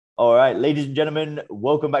All right, ladies and gentlemen,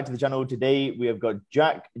 welcome back to the channel. Today we have got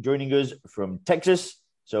Jack joining us from Texas.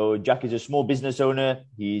 So Jack is a small business owner.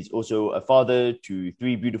 He's also a father to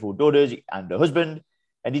three beautiful daughters and a husband.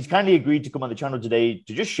 And he's kindly agreed to come on the channel today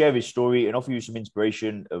to just share his story and offer you some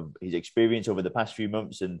inspiration of his experience over the past few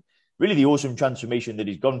months and really the awesome transformation that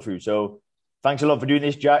he's gone through. So thanks a lot for doing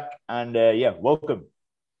this, Jack. And yeah, welcome.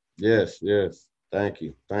 Yes, yes. Thank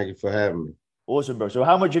you. Thank you for having me. Awesome, bro. So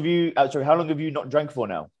how much have you, sorry, how long have you not drank for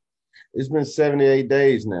now? It's been 78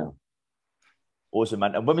 days now. Awesome,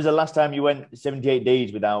 man. And when was the last time you went 78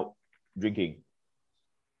 days without drinking?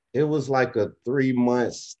 It was like a 3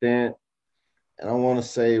 month stint. And I want to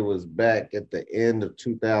say it was back at the end of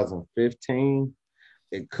 2015.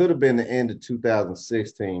 It could have been the end of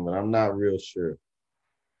 2016, but I'm not real sure.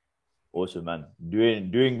 Awesome, man.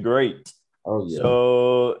 Doing great. Oh yeah.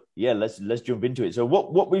 So yeah, let's jump into it. So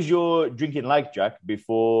what was your drinking like, Jack,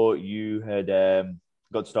 before you had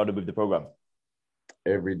got started with the program?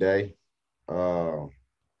 Every day. Uh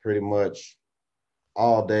Pretty much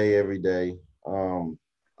all day, every day.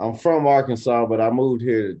 I'm from Arkansas, but I moved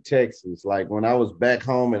here to Texas. Like when I was back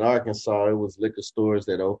home in Arkansas, it was liquor stores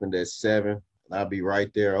that opened at 7, and I'd be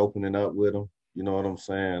right there opening up with them. You know what I'm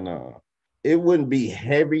saying? It wouldn't be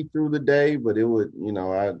heavy through the day, but it would,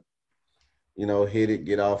 I, hit it,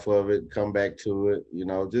 get off of it, come back to it.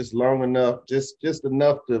 Just long enough, just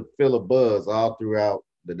enough to feel a buzz all throughout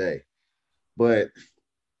the day. But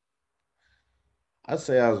I'd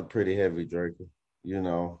say I was a pretty heavy drinker. You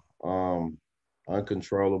know,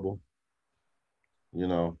 uncontrollable. You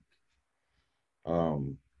know,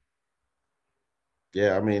 um,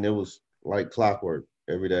 yeah. I mean, it was like clockwork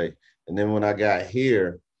every day. And then when I got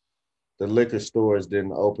here, the liquor stores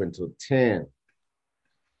didn't open till 10.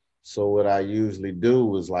 So what I usually do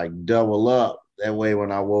was like double up. That way,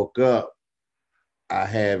 when I woke up, I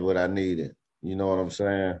had what I needed. You know what I'm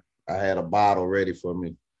saying? I had a bottle ready for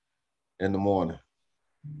me in the morning.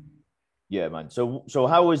 Yeah, man. So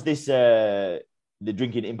how was this the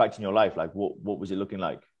drinking impacting your life? Like what was it looking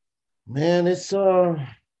like? Man, it's in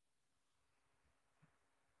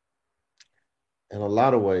a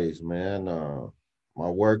lot of ways, man. My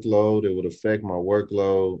workload, it would affect my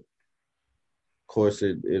workload. Of course,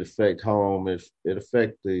 it affect home. It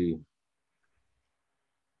affect the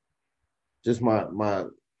just my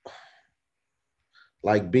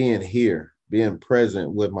like being here, being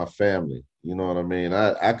present with my family. You know what I mean?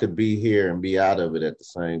 I could be here and be out of it at the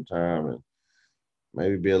same time, and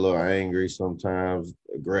maybe be a little angry sometimes,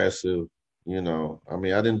 aggressive. I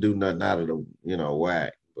mean, I didn't do nothing out of the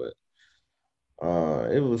whack, but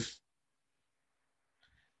it was.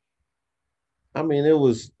 I mean, it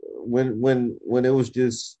was when it was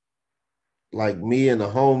just like me in the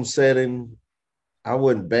home setting. I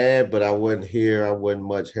wasn't bad, but I wasn't here. I wasn't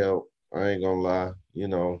much help. I ain't gonna lie.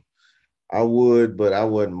 I would, but I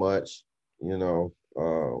wasn't much. You know,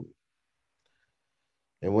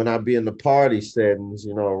 and when I be in the party settings,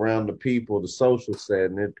 around the people, the social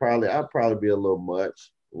setting, I'd probably be a little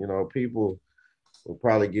much. People would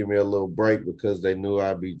probably give me a little break because they knew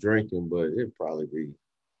I'd be drinking, but it'd probably be,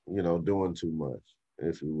 doing too much,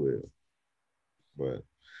 if you will. But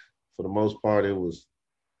for the most part, it wasn't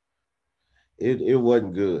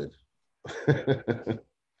good.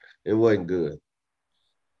 It wasn't good.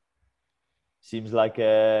 Seems like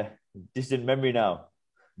a distant memory now.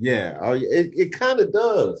 Yeah, it kind of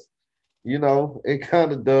does. It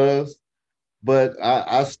kind of does. But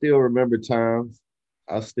I still remember times.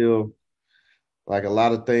 I still like a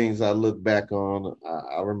lot of things I look back on.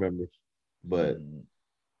 I remember, but Mm,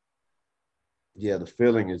 yeah, the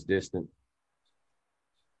feeling is distant.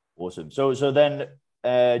 awesome. So then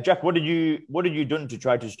Jack, what did you done to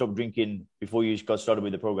try to stop drinking before you got started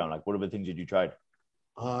with the program? Like what other things did you try?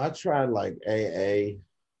 I tried like AA.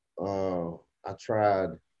 I tried,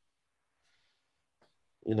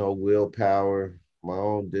 willpower, my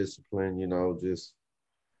own discipline. Just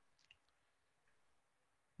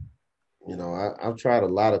I've tried a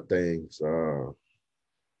lot of things.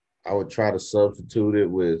 I would try to substitute it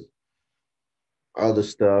with other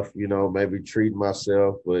stuff. Maybe treat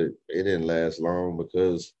myself, but it didn't last long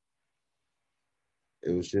because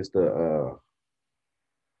it was just a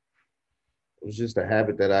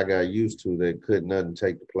habit that I got used to that could nothing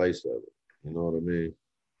take the place of it. You know what I mean?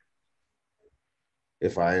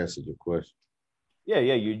 If I answered your question. Yeah.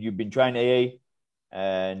 You've been trying AA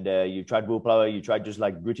and you tried willpower, you tried just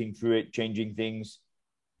like gritting through it, changing things.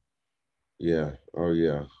 Yeah. Oh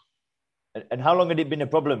yeah. And how long had it been a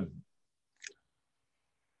problem?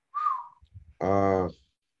 Uh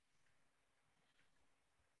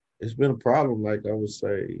it's been a problem, like I would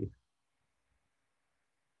say,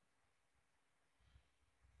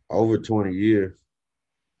 over 20 years.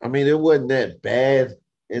 I mean, it wasn't that bad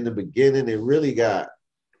in the beginning. It really got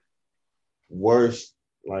worse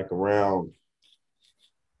like around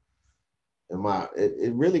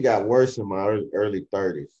it really got worse in my early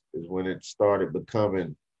 30s is when it started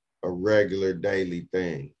becoming a regular daily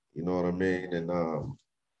thing. You know what I mean? And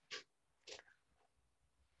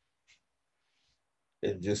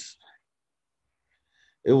it just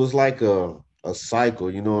it was like a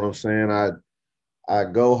cycle, you know what I'm saying? I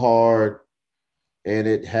go hard and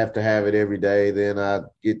it have to have it every day, then I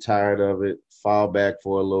get tired of it, fall back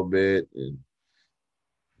for a little bit and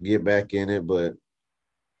get back in it. But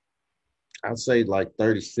I'd say like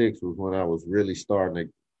 36 was when I was really starting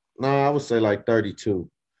to, no, I would say like 32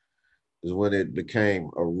 is when it became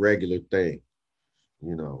a regular thing,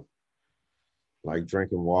 you know, like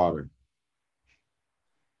drinking water.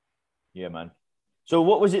 Yeah, man. So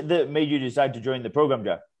what was it that made you decide to join the program,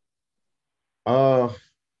 Jack? Uh,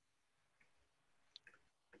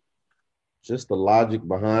 just the logic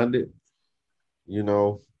behind it, you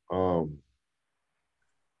know, um,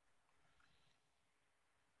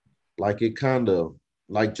 like it kind of,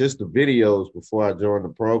 like just the videos before I joined the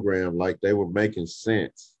program, like they were making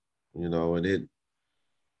sense, you know, and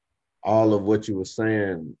all of what you were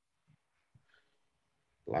saying,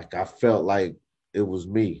 like I felt like it was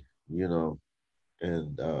me, you know,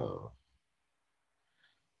 and I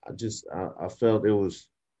felt it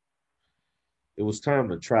was time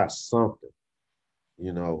to try something,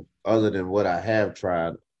 you know, other than what I have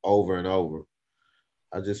tried over and over.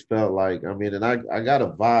 I just felt like, I mean, and I got a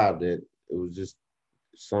vibe that it was just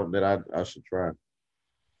something that I should try.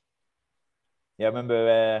 Yeah, I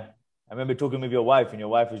remember talking with your wife, and your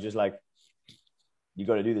wife was just like, "You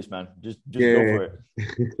got to do this, man. Just go Yeah, for it."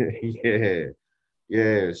 yeah,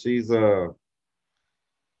 yeah. She's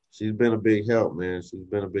been a big help, man. She's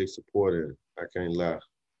been a big supporter. I can't lie.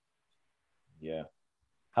 Yeah.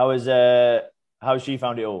 How she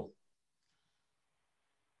found it all?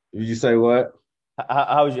 Did you say what?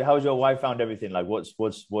 How's your wife found everything? Like, Man,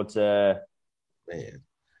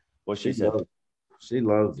 what she she said? loves she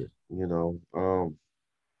loves it, you know.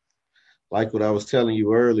 Like what I was telling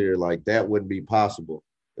you earlier, like that wouldn't be possible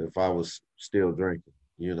if I was still drinking,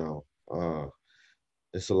 you know.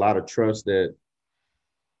 It's a lot of trust that,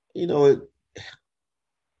 you know,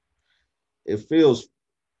 it feels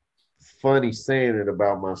funny saying it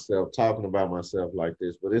about myself, talking about myself like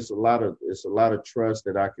this, but it's a lot of trust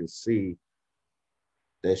that I can see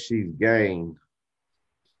that she's gained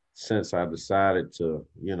since I decided to,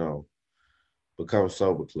 you know, become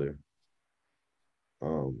sober clear.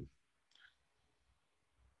 Um,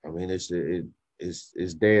 I mean, it's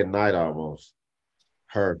day and night almost.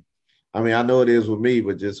 Her, I mean, I know it is with me,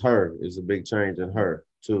 but just her is a big change in her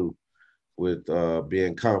too, with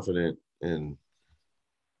being confident and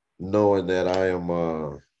knowing that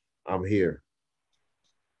I'm here.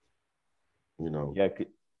 You know, Yeah,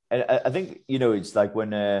 I think it's like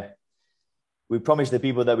when we promise the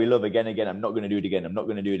people that we love again and again, I'm not going to do it again. I'm not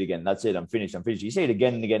going to do it again. That's it. I'm finished. I'm finished. You say it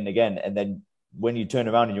again and again and again, and then when you turn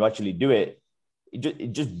around and you actually do it,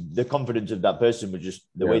 it just the confidence of that person was just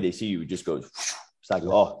the yeah, way they see you just goes. It's like, yeah,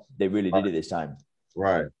 oh, they really did right, it this time.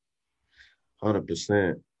 right,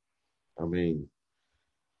 100%. I mean,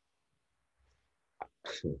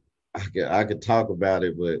 I could talk about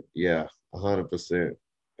it, but yeah, 100%.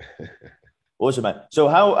 Awesome, man. So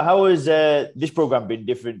how has this program been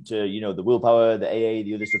different to the willpower, the AA,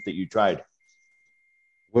 the other stuff that you tried?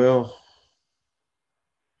 Well,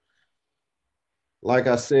 like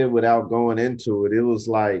I said, without going into it, it was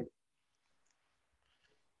like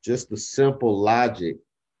just the simple logic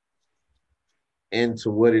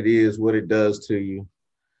into what it is, what it does to you.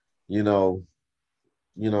 You know,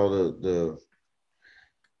 the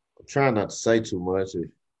I'm trying not to say too much, if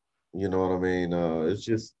you know what I mean. It's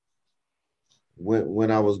just when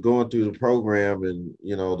I was going through the program and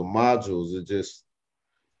the modules, it just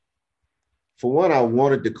for one, I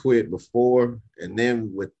wanted to quit before, and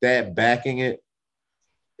then with that backing it,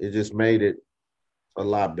 it just made it a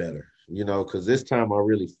lot better. Because this time I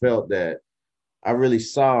really felt that I really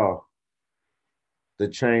saw the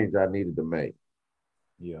change I needed to make.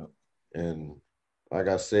 Yeah. And like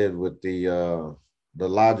I said, with the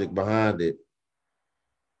logic behind it,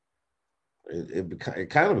 it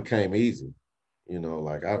kind of became easy.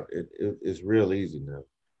 Like it's real easy now.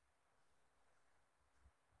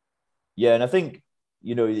 Yeah, and I think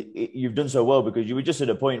you've done so well because you were just at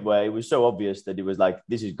a point where it was so obvious that it was like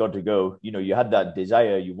this has got to go. You had that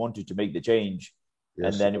desire, you wanted to make the change, and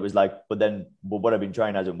Yes, then it was like, but what I've been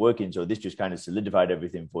trying hasn't working. So this just kind of solidified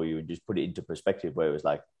everything for you and just put it into perspective where it was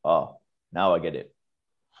like, oh, now I get it.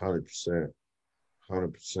 100%,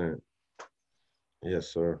 100%.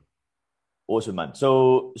 Yes, sir. Awesome, man.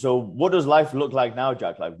 So what does life look like now,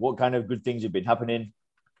 Jack? Like, what kind of good things have been happening?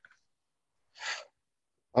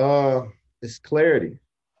 Uh, it's clarity.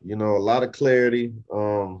 A lot of clarity.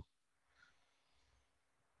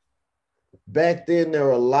 Back then there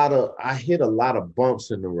were I hit a lot of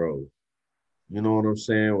bumps in the road. You know what I'm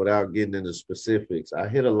saying? Without getting into specifics, I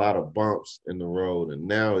hit a lot of bumps in the road, and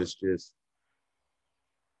now it's just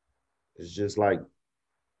like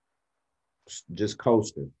just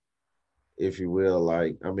coasting, if you will.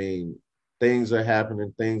 Like, I mean, things are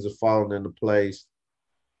happening, things are falling into place,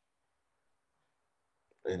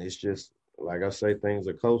 and it's just like I say, things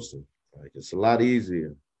are coasting. Like, it's a lot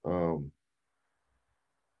easier. Um,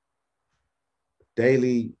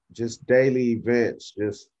 daily events.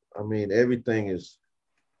 I mean, everything is.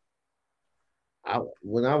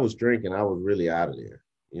 When I was drinking, I was really out of there.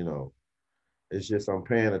 You know, it's just I'm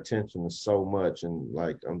paying attention to so much, and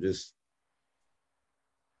like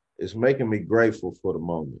it's making me grateful for the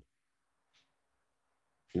moment.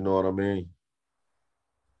 You know what I mean?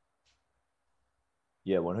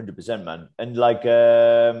 Yeah, 100%, man. And like,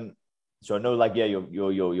 so I know, like, yeah,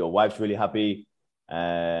 your wife's really happy.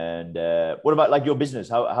 And what about like your business?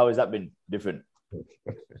 How has that been different?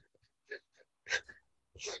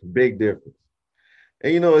 Big difference.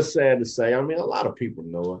 And it's sad to say. I mean, a lot of people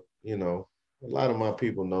know it. A lot of my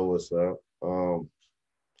people know what's up.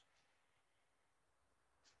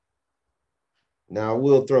 Now I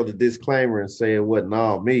will throw the disclaimer and say it wasn't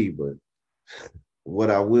all me, but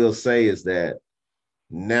what I will say is that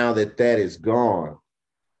now that is gone,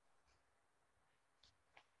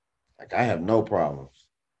 like I have no problems.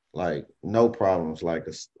 Like no problems. Like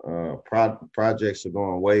projects are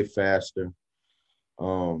going way faster.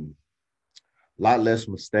 A lot less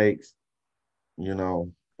mistakes. You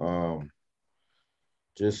know,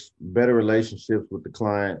 just better relationships with the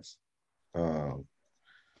clients. Um,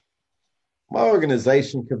 my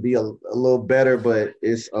organization could be a little better, but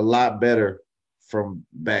it's a lot better from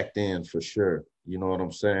back then for sure. You know what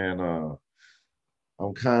I'm saying?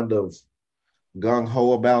 I'm kind of gung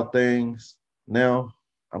ho about things now.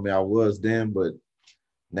 I mean, I was then, but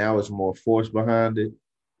now it's more force behind it.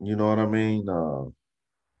 You know what I mean?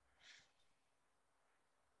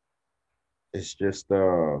 It's just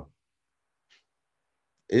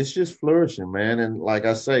it's just flourishing, man. And like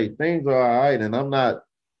I say, things are all right, and I'm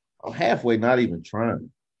halfway not even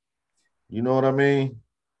trying. You know what I mean?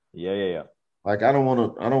 Yeah. Like I don't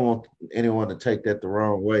want anyone to take that the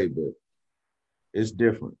wrong way, but it's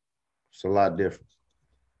different. It's a lot different.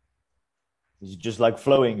 It's just like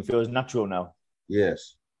flowing. It feels natural now.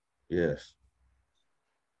 Yes. Yes.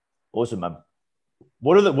 Awesome, man.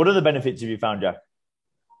 What are the benefits have you found, Jack?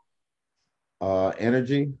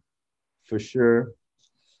 Energy for sure.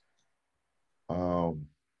 Um,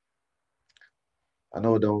 I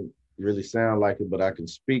know it don't really sound like it, but I can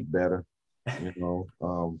speak better.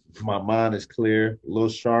 My mind is clear, a little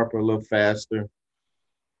sharper, a little faster.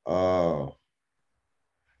 Uh,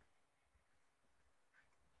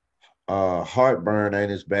 Heartburn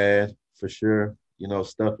ain't as bad for sure.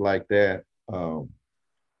 Stuff like that. I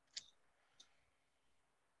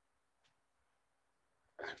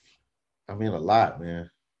mean, a lot, man.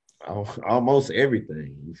 Almost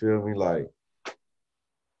everything. You feel me?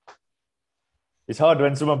 It's hard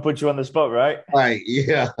when someone puts you on the spot, right?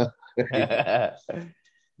 Yeah,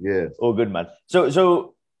 yes. All good, man.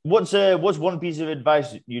 So what's one piece of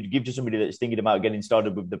advice you'd give to somebody that's thinking about getting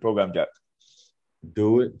started with the program, Jack?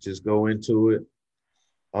 Do it. Just go into it.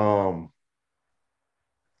 Um,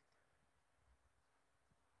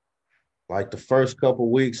 like the first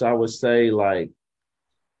couple weeks, I would say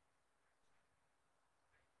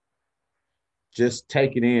just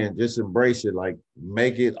take it in, just embrace it, like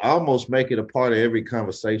almost make it a part of every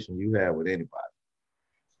conversation you have with anybody.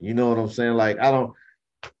 You know what I'm saying? Like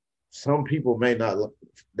some people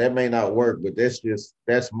that may not work, but that's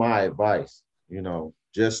my advice,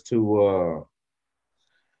 just to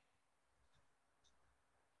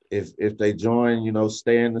if they join,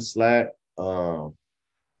 stay in the Slack,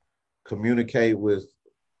 communicate with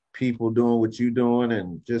people doing what you're doing,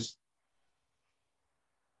 and just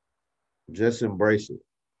embrace it,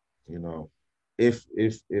 you know, if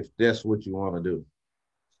that's what you want to do,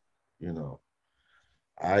 you know.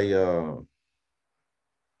 I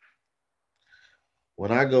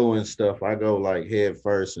When I go in stuff, I go like head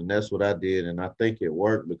first, and that's what I did, and I think it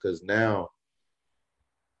worked because now,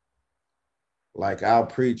 like, I'll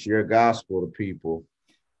preach your gospel to people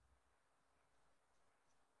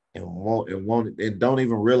and don't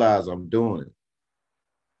even realize I'm doing it.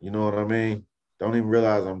 You know what I mean? Don't even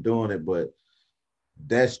realize I'm doing it, but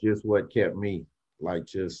that's just what kept me. like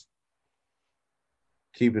just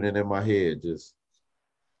keeping it in my head, just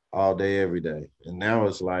all day, every day. And now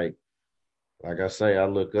it's like I say, I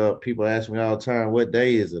look up. People ask me all the time, what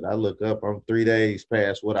day is it? I look up, I'm 3 days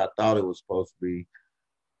past what I thought it was supposed to be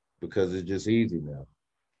because it's just easy now.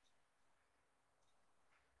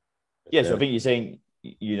 Yeah, so I think you're saying,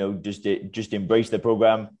 just embrace the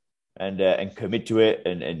program and commit to it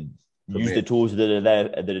and use the Commit. tools that are there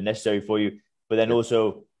that are necessary for you. But then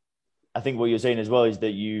also, I think what you're saying as well is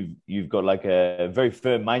that you've got like a very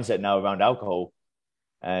firm mindset now around alcohol,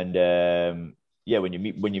 and yeah, when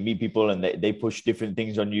you meet people and they push different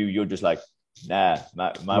things on you, you're just like, nah, my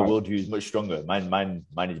Right. worldview is much stronger. Mine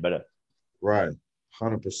is better. Right.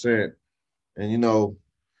 100%. And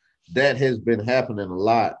that has been happening a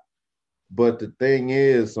lot. But the thing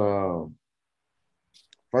is,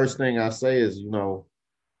 first thing I say is,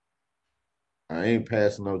 I ain't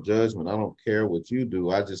passing no judgment. I don't care what you do.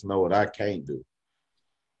 I just know what I can't do.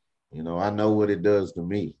 I know what it does to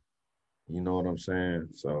me. You know what I'm saying?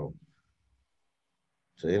 So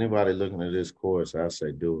to anybody looking at this course, I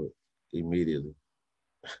say do it immediately.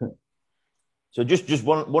 So just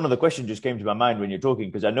one other question just came to my mind when you're talking,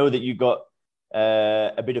 because I know that you got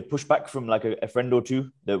a bit of pushback from like a friend or two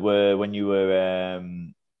that were when you were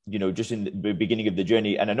just in the beginning of the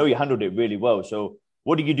journey, and I know you handled it really well. So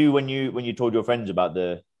what did you do when you told your friends about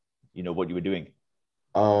the what you were doing?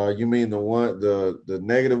 You mean the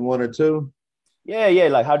negative one or two? Yeah,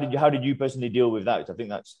 like how did you personally deal with that? 'Cause I think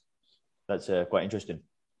that's quite interesting.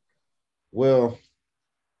 Well,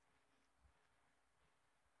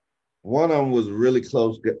 one of them was a really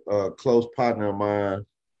close partner of mine.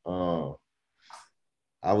 Uh,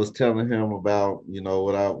 I was telling him about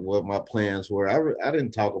what my plans were. I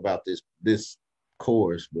didn't talk about this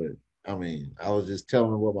course, but I mean I was just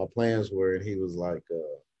telling him what my plans were, and he was like,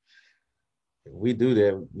 "If we do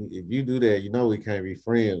that, if you do that, we can't be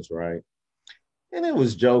friends, right?" And it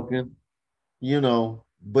was joking,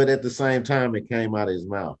 but at the same time, it came out of his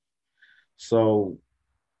mouth. So,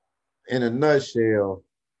 in a nutshell,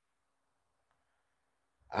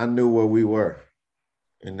 I knew where we were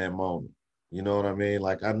in that moment. You know what I mean?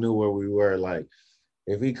 Like I knew where we were. Like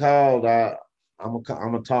if he called, I'm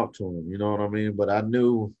gonna talk to him. You know what I mean? But I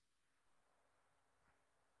knew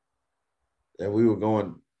that we were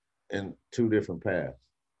going in two different paths,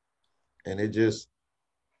 and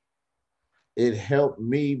it helped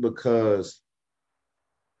me because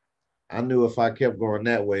I knew if I kept going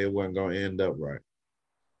that way, it wasn't going to end up right.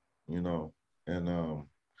 You know, and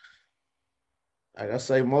like I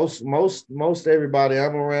say, most everybody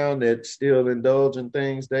I'm around that still indulge in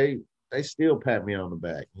things, they still pat me on the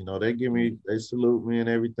back. They salute me and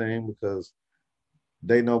everything because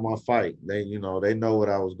they know my fight. They know what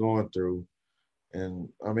I was going through. And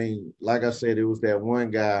I mean, like I said, it was that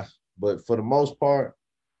one guy, but for the most part,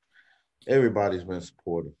 everybody's been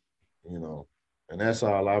supportive, you know. And that's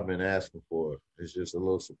all I've been asking for is just a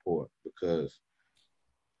little support because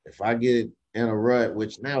if I get in a rut,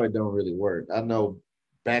 which now it don't really work. I know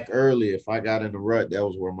back early, if I got in a rut, that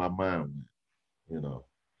was where my mind went, you know.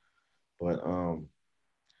 But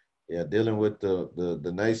yeah, dealing with the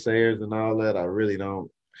naysayers and all that, I really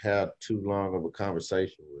don't have too long of a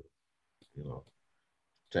conversation with them, you know.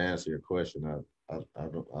 To answer your question,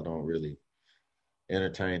 I don't really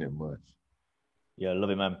entertain it much. Yeah, love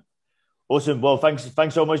it, man. Awesome. Well, thanks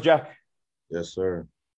so much, Jack. Yes, sir.